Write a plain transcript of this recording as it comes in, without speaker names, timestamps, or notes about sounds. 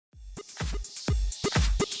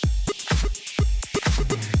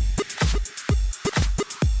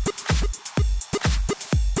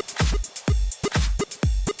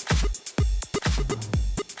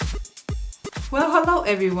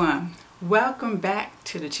everyone, welcome back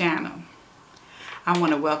to the channel. I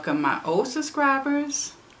want to welcome my old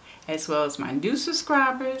subscribers as well as my new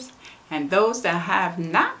subscribers, and those that have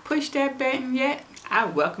not pushed that button yet, I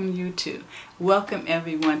welcome you too. Welcome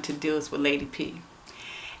everyone to Deals with Lady P.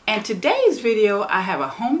 And today's video, I have a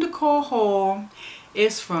home decor haul.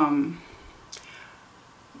 It's from,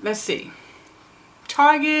 let's see,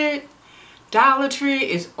 Target, Dollar Tree.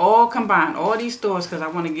 Is all combined, all these stores, because I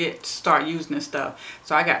want to start using this stuff.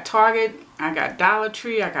 So I got Target, I got Dollar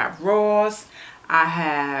Tree, I got Ross, I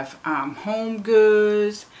have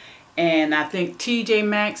HomeGoods, and I think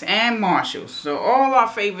TJMax and Marshalls. So all our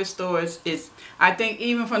favorite stores is, I think,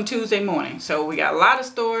 even from Tuesday morning. So we got a lot of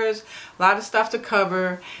stores, a lot of stuff to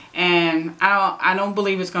cover, and I don't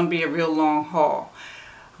believe it's going to be a real long haul.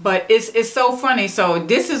 But it's so funny. So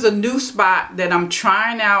this is a new spot that I'm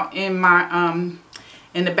trying out in my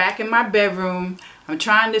in the back of my bedroom. I'm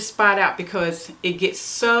trying this spot out because it gets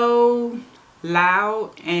so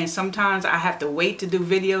loud, and sometimes I have to wait to do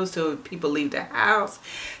videos till people leave the house.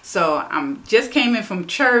 So I'm just came in from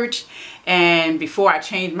church, and before I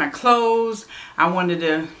changed my clothes, I wanted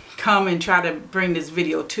to come and try to bring this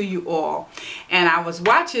video to you all. And I was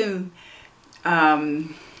watching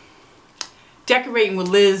Decorating with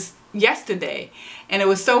Liz yesterday, and it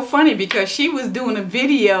was so funny because she was doing a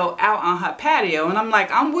video out on her patio, and I'm like,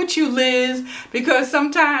 I'm with you, Liz, because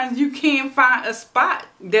sometimes you can't find a spot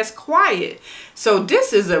that's quiet. So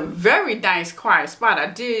this is a very nice quiet spot. I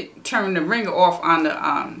did turn the ringer off on the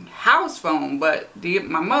house phone, but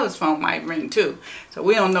my mother's phone might ring too, so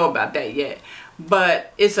we don't know about that yet.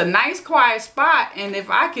 But it's a nice quiet spot, and if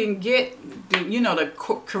I can get the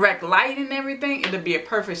correct light and everything, it'll be a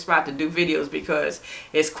perfect spot to do videos because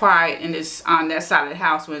it's quiet and it's on that side of the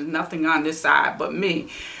house when there's nothing on this side but me,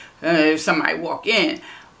 if somebody walk in.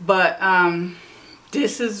 But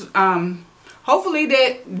this is hopefully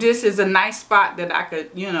this is a nice spot that I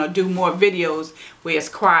could do more videos where it's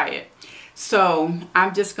quiet. So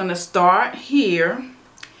I'm just gonna start here,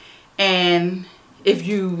 and if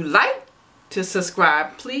you like to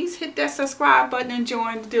subscribe, please hit that subscribe button and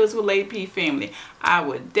join the Deals with Lady P family. I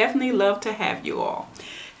would definitely love to have you all.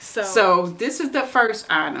 So this is the first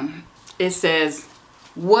item. It says,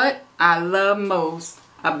 what I love most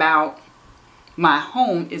about my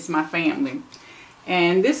home is my family.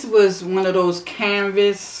 And this was one of those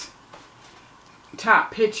canvas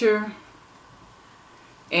top picture,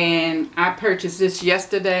 and I purchased this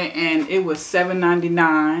yesterday, and it was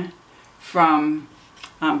 $7.99 from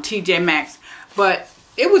TJMax. But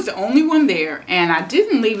it was the only one there, and I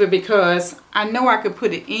didn't leave it because I know I could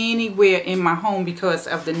put it anywhere in my home because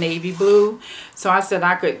of the navy blue. So I said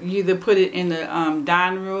I could either put it in the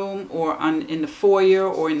dining room or in the foyer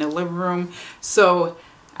or in the living room. So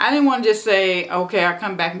I didn't want to just say, okay, I'll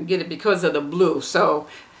come back and get it because of the blue. So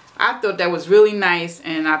I thought that was really nice,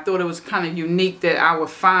 and I thought it was kind of unique that I would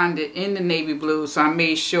find it in the navy blue. So I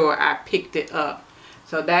made sure I picked it up.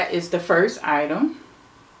 So that is the first item.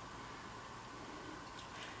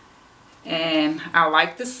 And I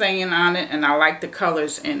like the saying on it, and I like the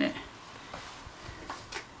colors in it.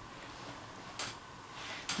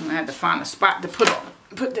 I'm gonna have to find a spot to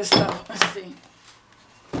put this stuff. Let's see.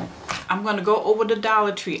 I'm gonna go over the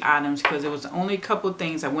Dollar Tree items because there was only a couple of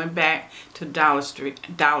things. I went back to Dollar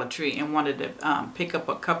Tree and wanted to pick up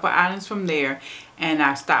a couple items from there, and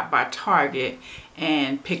I stopped by Target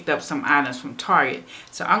and picked up some items from Target.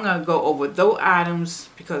 So I'm gonna go over those items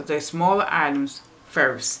because they're smaller items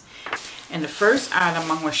first. And the first item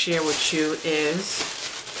I'm going to share with you is,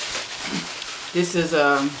 this is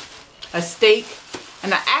a steak,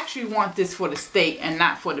 and I actually want this for the steak and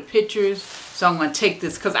not for the pictures. So I'm going to take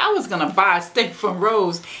this because I was going to buy a steak from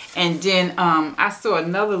Rose, and then I saw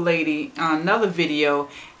another lady on another video,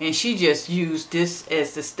 and she just used this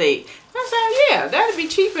as the steak. I said, yeah, that'd be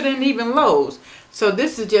cheaper than even Lowe's. So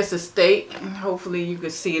this is just a steak, and hopefully you can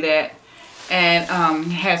see that. And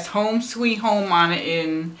it has Home Sweet Home on it,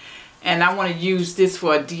 and I want to use this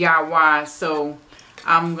for a DIY, so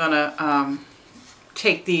I'm gonna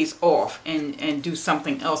take these off and do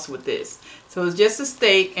something else with this. So it's just a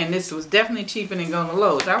steak, and this was definitely cheaper than going to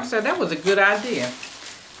Lowe's. I said that was a good idea.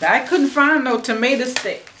 I couldn't find no tomato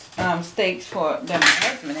steaks for that my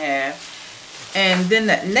husband had. And then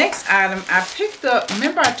the next item I picked up,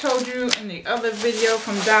 remember I told you in the other video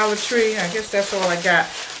from Dollar Tree, I guess that's all I got.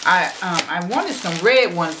 I wanted some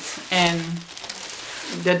red ones, and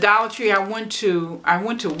the Dollar Tree I went to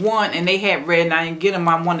one, and they had red, and I didn't get them.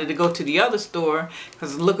 I wanted to go to the other store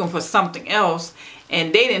because I was looking for something else,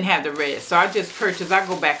 and they didn't have the red. So I just purchased, I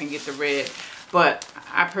go back and get the red. But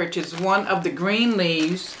I purchased one of the green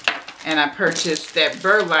leaves, and I purchased that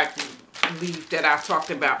burlap leaf that I talked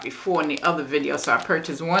about before in the other video. So I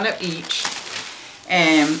purchased one of each.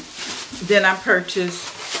 And then I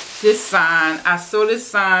purchased this sign. I saw this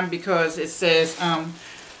sign because it says,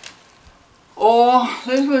 what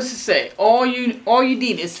does it say? All you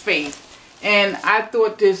need is faith. And I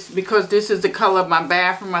thought this, because this is the color of my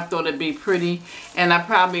bathroom, I thought it'd be pretty. And I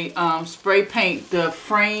probably spray paint the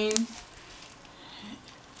frame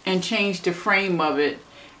and change the frame of it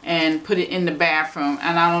and put it in the bathroom.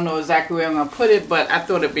 And I don't know exactly where I'm going to put it, but I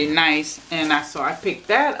thought it'd be nice. And I picked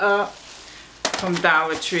that up from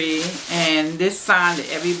Dollar Tree. And this sign that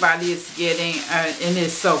everybody is getting, and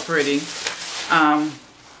it's so pretty.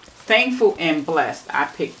 Thankful and blessed. I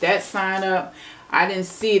picked that sign up. I didn't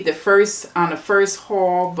see it on the first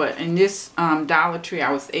haul, but in this Dollar Tree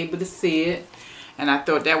I was able to see it, and I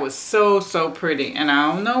thought that was so pretty. And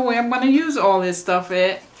I don't know where I'm going to use all this stuff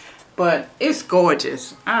at, but it's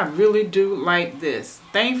gorgeous. I really do like this.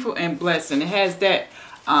 Thankful and blessed. And it has that,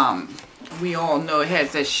 we all know it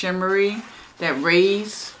has that shimmery, that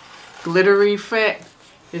raised glittery effect.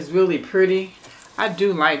 It's really pretty. I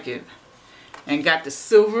do like it. And got the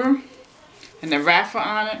silver and the raffle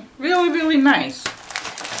on it. Really nice.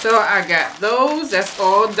 So I got those. That's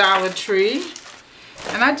all Dollar Tree.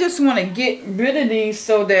 And I just want to get rid of these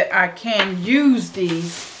so that I can use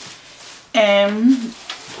these. And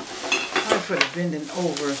sorry for the bending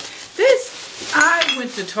over. This, I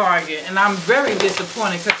went to Target and I'm very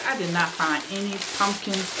disappointed because I did not find any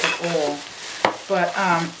pumpkins at all. But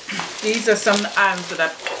these are some items that I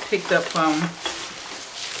picked up from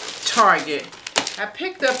Target. I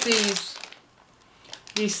picked up these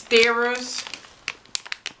stirrers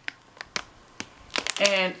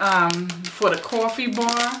and for the coffee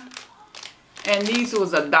bar, and these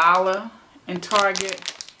was $1 in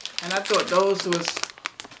Target, and I thought those was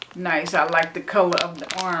nice. I like the color of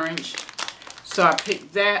the orange, so I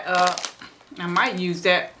picked that up. I might use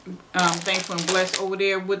that Thankful and Blessed over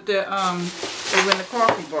there with the over in the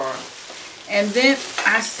coffee bar. And then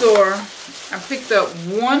I picked up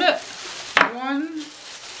one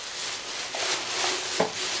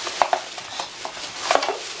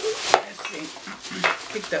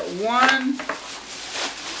picked up one.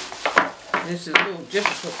 This is a little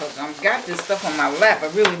difficult because I've got this stuff on my lap. I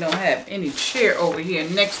really don't have any chair over here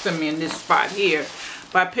next to me in this spot here.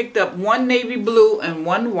 But I picked up one navy blue and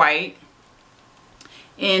one white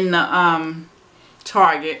in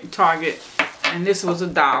Target. And this was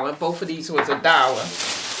 $1. Both of these was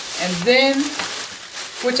 $1. And then,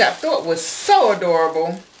 which I thought was so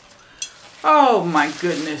adorable. Oh my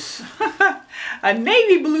goodness. A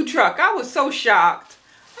navy blue truck. I was so shocked.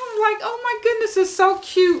 I'm like, oh my goodness, it's so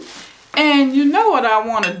cute. And you know what I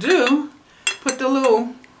want to do? Put the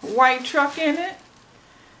little white truck in it.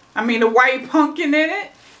 I mean the white pumpkin in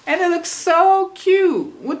it. And it looks so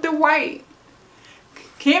cute with the white.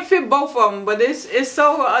 Can't fit both of them, but it's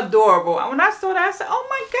so adorable. When I saw that, I said, oh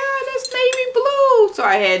my God, that's navy blue. So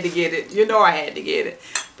I had to get it. You know I had to get it.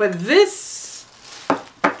 But this,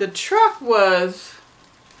 the truck was,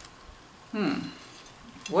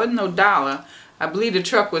 wasn't no $1. I believe the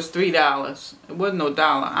truck was $3. It wasn't no $1.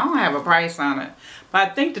 I don't have a price on it. But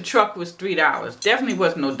I think the truck was $3. Definitely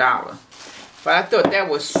wasn't no $1. But I thought that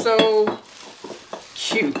was so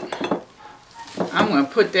cute. I'm going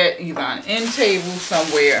to put that either on an end table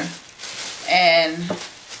somewhere. And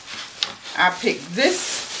I picked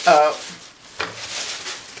this up.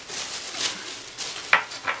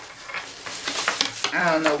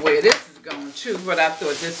 I don't know where this is going to, but I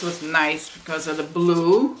thought this was nice because of the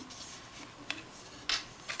blue.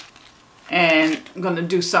 And I'm going to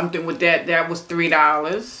do something with that. That was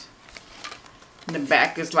 $3. And the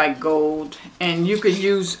back is like gold. And you could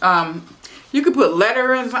use, you could put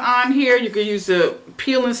letters on here. You could use the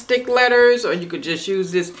peel and stick letters, or you could just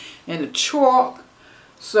use this in the chalk.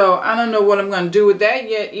 So I don't know what I'm going to do with that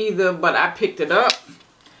yet either, but I picked it up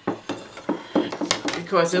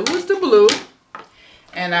because it was the blue.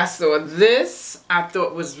 And I saw this. I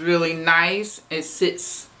thought was really nice. It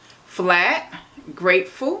sits flat,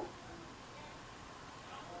 grateful.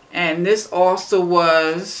 And this also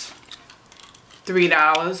was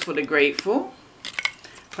 $3 for the grateful.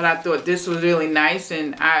 But I thought this was really nice.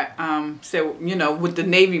 And I said, you know, with the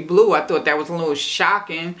navy blue, I thought that was a little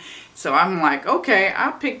shocking. So I'm like, okay,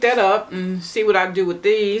 I'll pick that up and see what I do with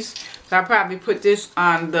these. So I'll probably put this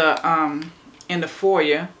on the in the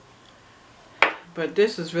foyer. But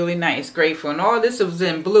this is really nice, grateful. And all this was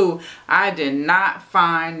in blue. I did not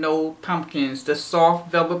find no pumpkins. The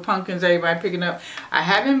soft velvet pumpkins everybody picking up. I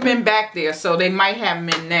haven't been back there, so they might have them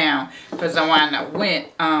in now. Because when I went,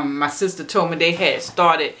 my sister told me they had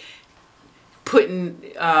started putting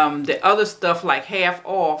the other stuff like half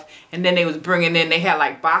off, and then they was bringing in, they had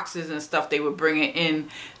like boxes and stuff they were bringing in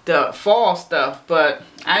the fall stuff, but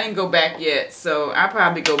I didn't go back yet, so I'll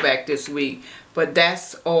probably go back this week. But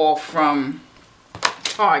that's all from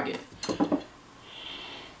Target.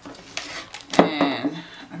 And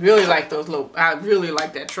I really like those little, I really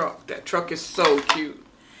like that truck. That truck is so cute.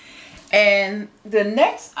 And the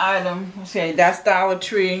next item, let's see, that's Dollar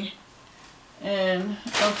Tree. And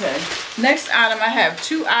okay, next item, I have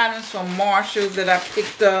 2 items from Marshalls that I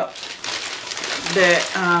picked up that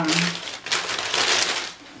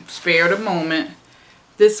spare the moment.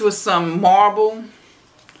 This was some marble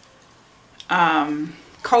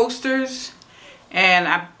coasters,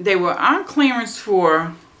 and they were on clearance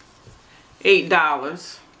for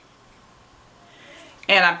 $8,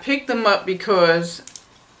 and I picked them up because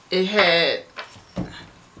it had,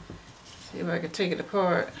 see if I can take it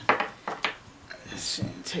apart. Let's see,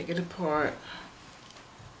 take it apart.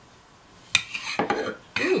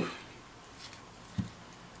 Ooh.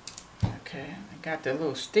 Okay, I got the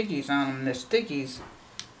little stickies on them. The stickies,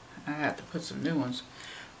 I have to put some new ones.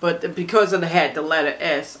 But because it had the letter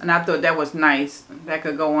S, and I thought that was nice. That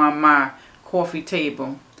could go on my coffee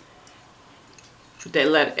table. With that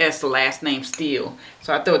letter S, the last name Steele.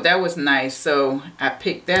 So I thought that was nice. So I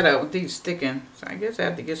picked that up. These sticking. So I guess I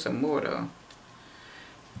have to get some more though.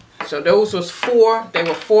 So those was 4. They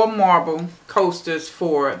were 4 marble coasters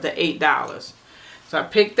for the $8. So I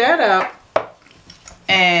picked that up.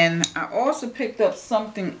 And I also picked up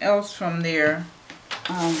something else from there.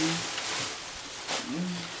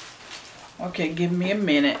 Okay, give me a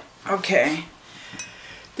minute. Okay.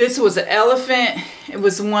 This was an elephant. It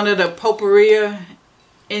was one of the potpourri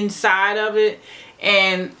inside of it.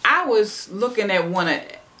 And I was looking at one of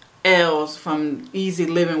Elle's from Easy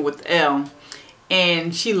Living with Elle.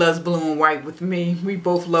 And she loves blue and white with me. We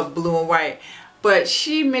both love blue and white. But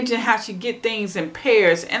she mentioned how she get things in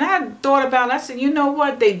pairs. And I thought about it. I said, you know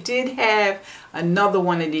what? They did have another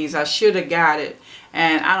one of these. I should have got it.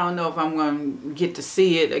 And I don't know if I'm going to get to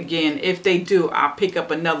see it again. If they do, I'll pick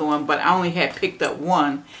up another one. But I only had picked up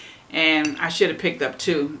 1. And I should have picked up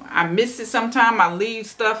 2. I miss it sometime. I leave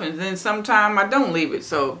stuff. And then sometime I don't leave it.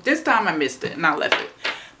 So this time I missed it. And I left it.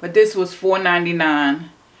 But this was $4.99.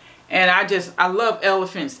 And I love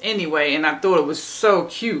elephants anyway, and I thought it was so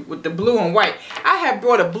cute with the blue and white. I had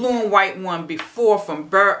brought a blue and white one before from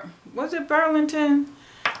was it Burlington?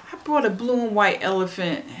 I brought a blue and white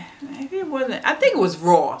elephant. Maybe it wasn't. I think it was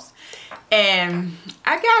Ross. And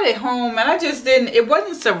I got it home, and I just didn't. It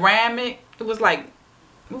wasn't ceramic. It was like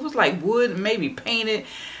wood, maybe painted,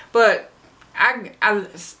 but I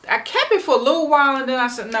kept it for a little while, and then I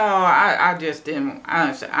said no, I just didn't.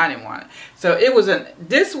 I didn't want it. So it was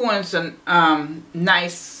this one's a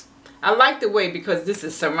nice. I like the way, because this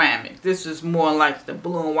is ceramic. This is more like the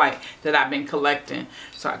blue and white that I've been collecting.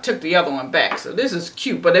 So I took the other one back. So this is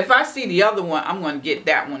cute. But if I see the other one, I'm going to get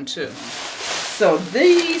that one too. So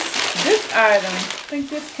this item, I think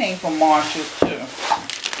this came from Marshalls too.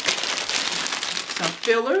 Some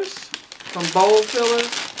fillers, some bowl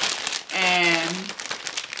fillers. And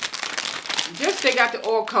just they got the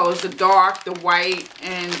all colors, the dark, the white,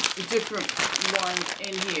 and different ones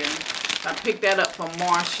in here. So I picked that up from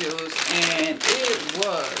Marshalls, and it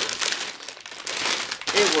was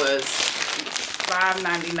 $5.99. It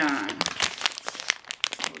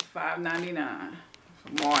was $5.99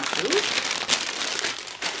 from Marshalls.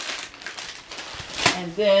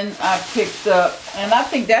 And then I picked up, and I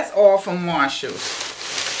think that's all from Marshalls.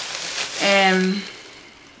 And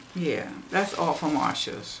yeah, that's all from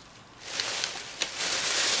Marshalls.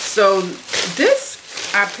 So this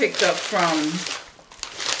I picked up from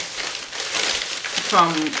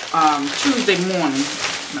Tuesday morning,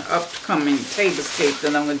 the upcoming tablescape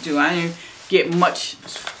that I'm going to do. I didn't get much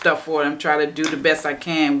stuff for it. I'm trying to do the best I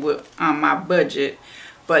can with my budget.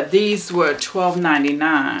 But these were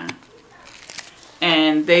 $12.99.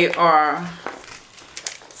 And they are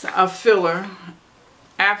a filler,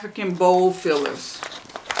 African bowl fillers.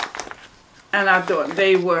 And I thought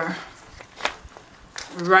they were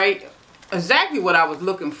exactly what I was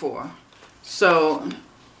looking for. So,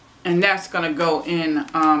 and that's going to go in,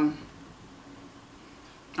 I'm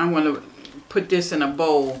going to put this in a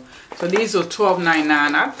bowl. So these are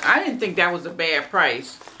 $12.99. I didn't think that was a bad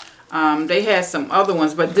price. They had some other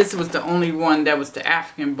ones, but this was the only one that was the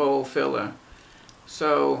African bowl filler.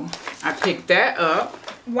 So I picked that up.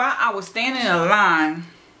 While I was standing in a line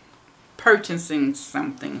purchasing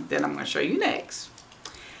something that I'm going to show you next,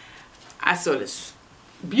 I saw this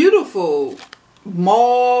beautiful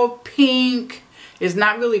mauve pink. It's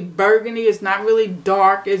not really burgundy. It's not really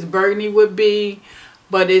dark as burgundy would be.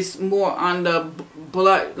 but it's more on the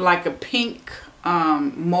blood, like a pink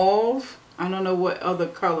mauve. I don't know what other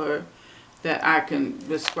color that I can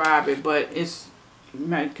describe it, but it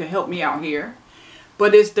could help me out here.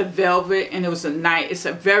 But it's the velvet, and it's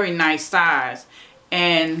a very nice size.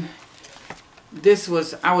 And this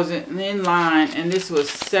was, I was in line, and this was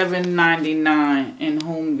 $7.99 in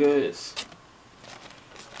HomeGoods.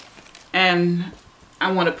 And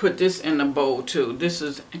I want to put this in the bowl too. This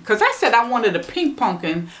is, because I said I wanted a pink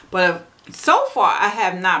pumpkin, but so far I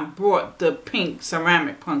have not brought the pink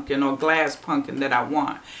ceramic pumpkin or glass pumpkin that I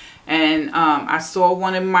want. And I saw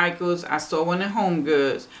one in Michael's, I saw one in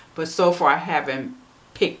HomeGoods, but so far I haven't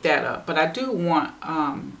picked that up. But I do want,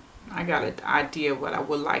 I got an idea what I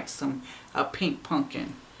would like, a pink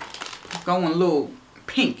pumpkin. Going a little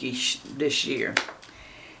pinkish this year.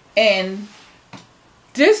 And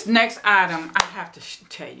this next item, I have to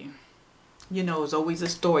tell you. You know, there's always a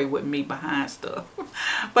story with me behind stuff.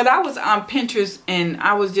 But I was on Pinterest, and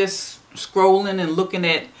I was just scrolling and looking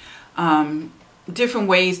at different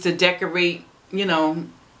ways to decorate, you know,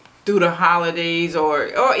 through the holidays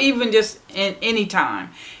or even just in any time.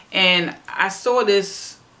 And I saw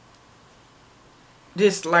this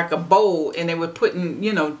like a bowl, and they were putting,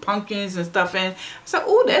 you know, pumpkins and stuff in. I said,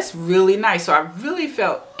 oh, that's really nice. So I really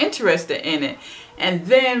felt interested in it. And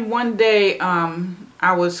then one day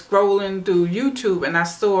I was scrolling through YouTube, and I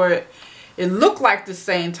saw it. It looked like the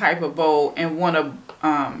same type of bowl, and one of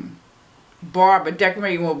Barbara,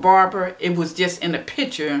 decorating with Barbara, it was just in the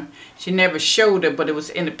picture. She never showed it, but it was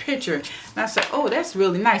in the picture. And I said, oh, that's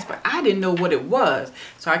really nice, but I didn't know what it was.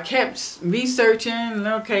 So I kept researching.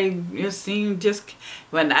 Okay, it seemed just,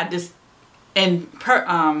 when I just, and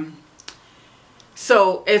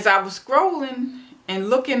so as I was scrolling and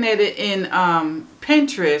looking at it in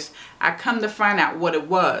Pinterest, I come to find out what it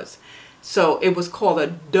was. So it was called a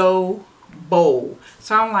dough bowl.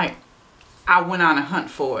 So I'm like, I went on a hunt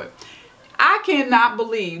for it. I cannot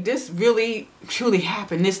believe this really truly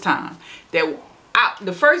happened this time. That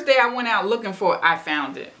the first day I went out looking for it, I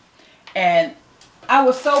found it. And I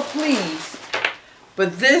was so pleased.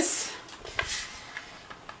 But this,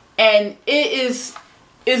 and it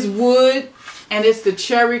is wood, and it's the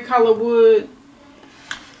cherry color wood.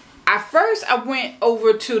 At first I went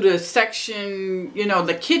over to the section, you know,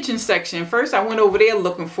 the kitchen section. First I went over there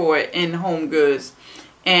looking for it in HomeGoods,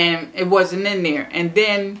 and it wasn't in there. And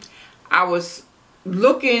then I was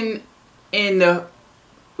looking in the,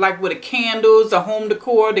 like with the candles, the home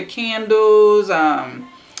decor, the candles,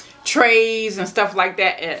 trays and stuff like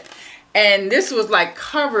that. And this was like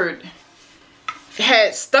covered,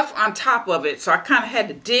 had stuff on top of it. So I kind of had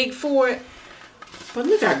to dig for it. But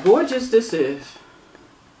look how gorgeous this is.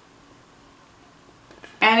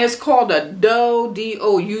 And it's called a Dough,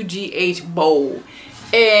 D-O-U-G-H bowl.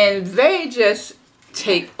 And they just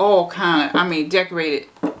take all kind of, I mean, decorate it.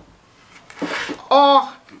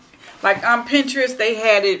 Oh, like on Pinterest, they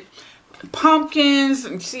had it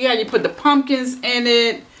pumpkins. See how you put the pumpkins in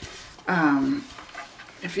it.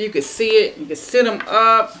 If you could see it, you could sit them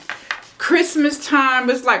up. Christmas time,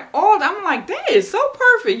 it's like all. I'm like, that is so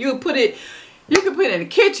perfect. You could put it in the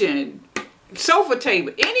kitchen, sofa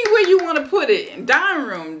table, anywhere you want to put it, dining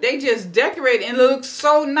room. They just decorate it, and it looks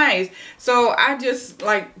so nice. So I just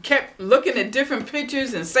like kept looking at different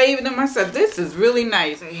pictures and saving them. I said, this is really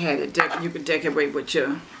nice. They had it, you could decorate with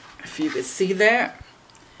your, if you could see that,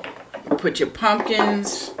 you put your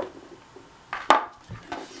pumpkins,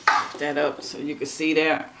 lift that up so you could see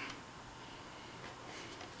that.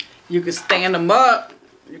 You could stand them up.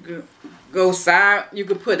 You could go side. You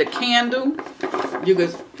could put a candle. You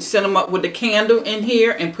could set them up with the candle in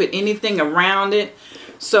here and put anything around it.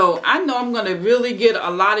 So I know I'm going to really get a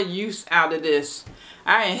lot of use out of this.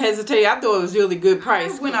 I didn't hesitate. I thought it was really good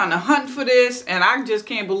price. I went on a hunt for this, and I just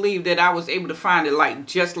can't believe that I was able to find it like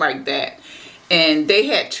just like that. And they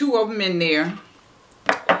had 2 of them in there.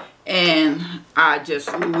 And I just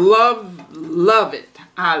love it.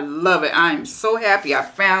 I love it. I am so happy I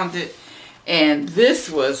found it. And this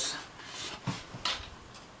was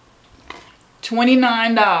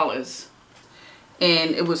 $29.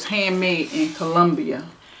 And it was handmade in Colombia.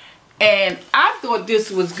 And I thought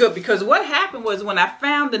this was good because what happened was when I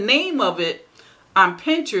found the name of it on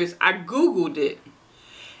Pinterest, I Googled it.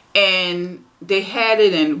 And they had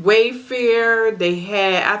it in Wayfair. They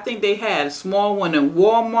had, I think they had a small one in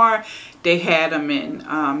Walmart. They had them in,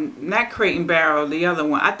 not Crate and Barrel, the other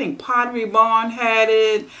one. I think Pottery Barn had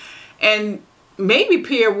it. And maybe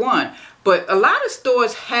Pier 1. But a lot of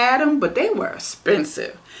stores had them, but they were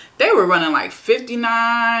expensive. They were running like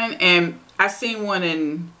 $59. And I seen one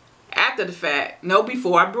in, after the fact, no,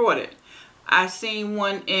 before I brought it. I seen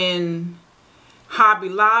one in Hobby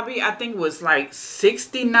Lobby. I think it was like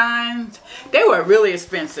 $69. They were really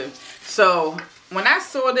expensive. So when I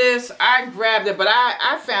saw this, I grabbed it, but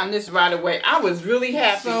I found this right away. I was really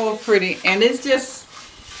happy. So pretty, and it's just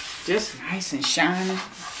nice and shiny.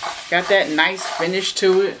 Got that nice finish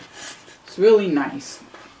to it. It's really nice.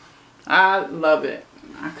 I love it.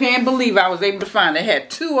 I can't believe I was able to find it. I had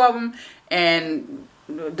 2 of them, and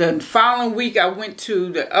the following week I went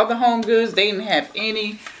to the other HomeGoods. They didn't have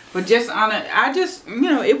any, but just on it, I just, you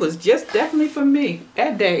know, it was just definitely for me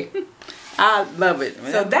that day. I love it.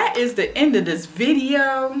 So that is the end of this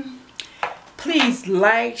video. Please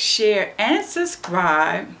like, share, and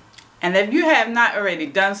subscribe. And if you have not already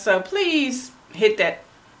done so, please hit that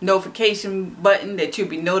notification button that you'll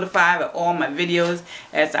be notified of all my videos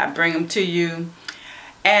as I bring them to you.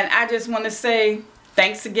 And I just want to say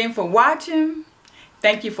thanks again for watching.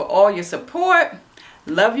 Thank you for all your support.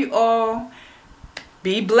 Love you all.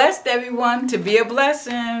 Be blessed, everyone. To be a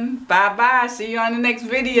blessing. Bye-bye. See you on the next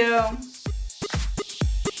video.